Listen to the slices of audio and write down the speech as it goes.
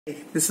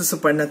This is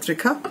Suparna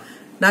Trikha,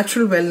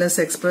 natural wellness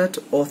expert,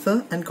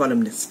 author and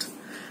columnist.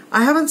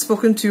 I haven't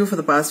spoken to you for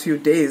the past few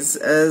days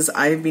as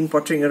I've been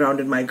pottering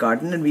around in my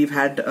garden and we've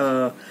had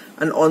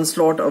an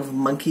onslaught of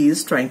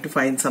monkeys trying to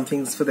find some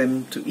things for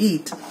them to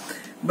eat.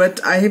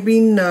 But I have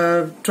been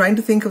trying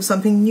to think of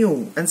something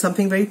new and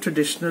something very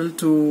traditional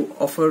to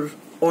offer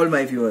all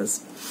my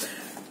viewers.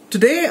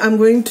 Today I'm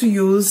going to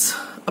use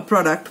a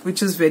product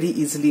which is very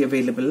easily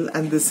available,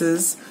 and this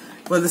is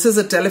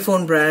a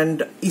telephone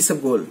brand,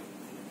 Isabgol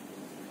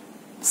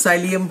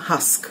psyllium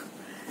husk,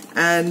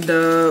 and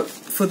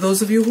for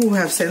those of you who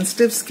have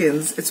sensitive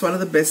skins, it's one of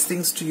the best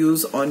things to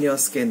use on your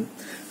skin.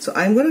 So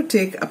I'm going to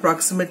take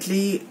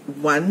approximately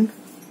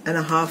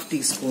 1.5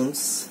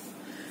 teaspoons,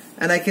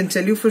 and I can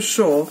tell you for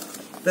sure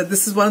that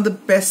this is one of the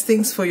best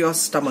things for your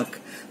stomach.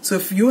 So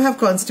if you have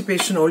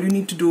constipation, all you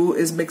need to do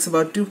is mix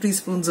about 2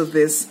 teaspoons of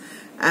this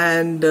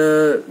and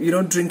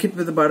drink it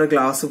with about a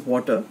glass of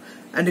water.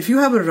 And if you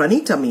have a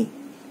runny tummy,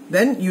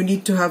 then you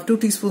need to have 2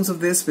 teaspoons of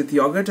this with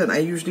yogurt, and I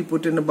usually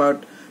put in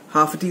about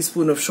half a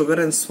teaspoon of sugar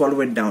and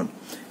swallow it down.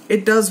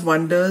 It does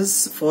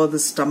wonders for the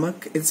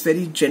stomach. It's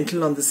very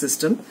gentle on the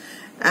system,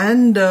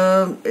 and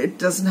it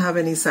doesn't have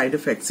any side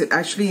effects. It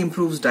actually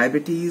improves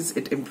diabetes,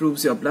 it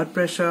improves your blood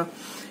pressure,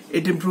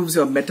 it improves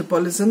your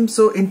metabolism.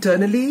 So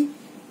internally,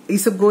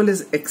 Isabgol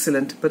is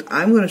excellent, but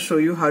I'm going to show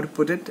you how to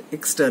put it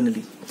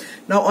externally.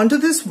 Now onto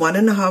this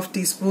 1.5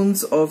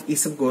 teaspoons of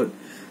Isabgol,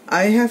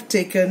 I have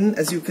taken,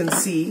 as you can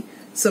see,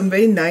 some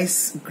very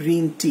nice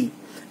green tea,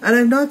 and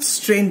I've not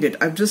strained it.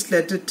 I've just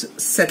let it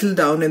settle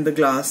down in the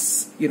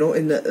glass,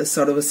 in a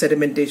sort of a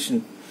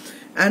sedimentation,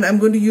 and I'm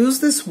going to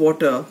use this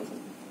water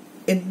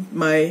in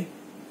my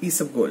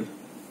Isabgol.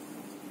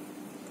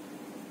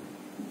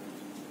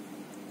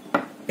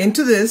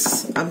 Into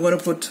this I'm going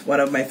to put one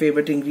of my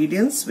favorite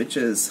ingredients, which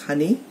is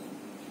honey.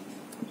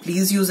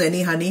 Please use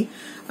any honey.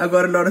 I've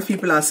got a lot of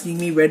people asking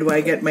me, where do I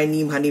get my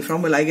neem honey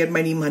from? Well, I get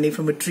my neem honey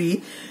from a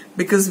tree,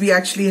 because we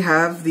actually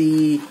have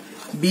the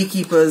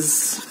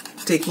beekeepers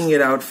taking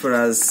it out for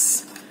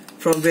us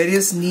from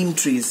various neem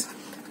trees.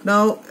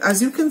 Now,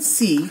 as you can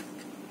see,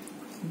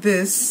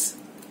 this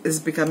is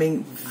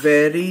becoming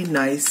very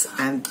nice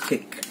and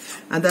thick,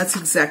 and that's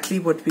exactly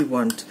what we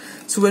want.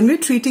 So when we're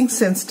treating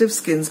sensitive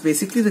skins,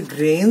 basically the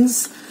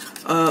grains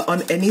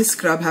on any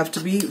scrub have to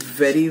be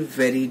very,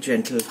 very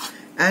gentle,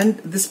 and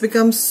this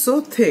becomes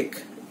so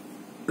thick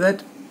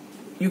that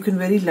you can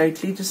very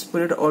lightly just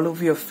put it all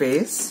over your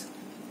face.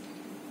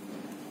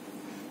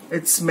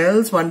 It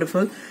smells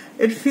wonderful.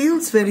 It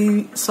feels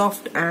very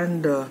soft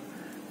and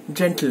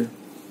gentle.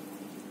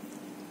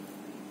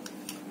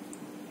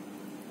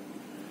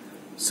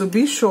 So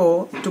be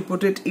sure to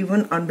put it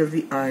even under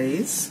the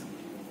eyes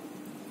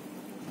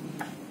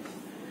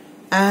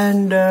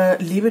and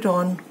leave it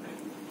on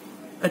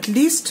at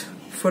least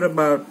for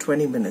about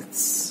 20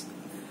 minutes.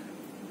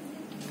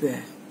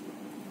 There.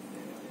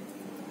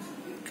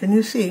 Can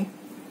you see?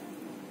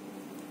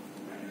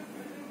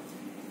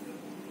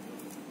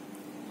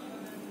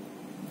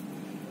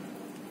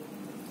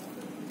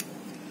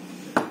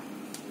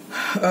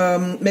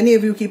 Many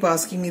of you keep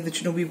asking me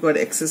that, we've got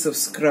excess of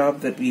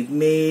scrub that we've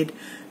made.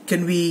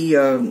 Can we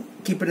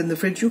keep it in the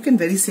fridge? You can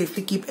very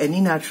safely keep any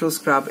natural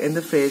scrub in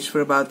the fridge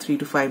for about 3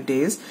 to 5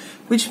 days,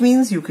 which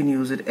means you can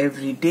use it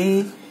every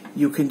day.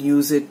 You can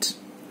use it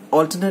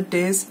alternate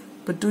days,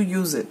 but do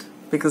use it,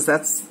 because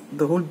that's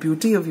the whole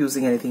beauty of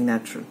using anything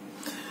natural.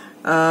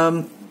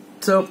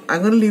 So I'm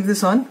going to leave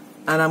this on,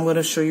 and I'm going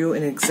to show you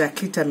in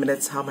exactly 10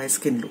 minutes how my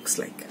skin looks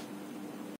like.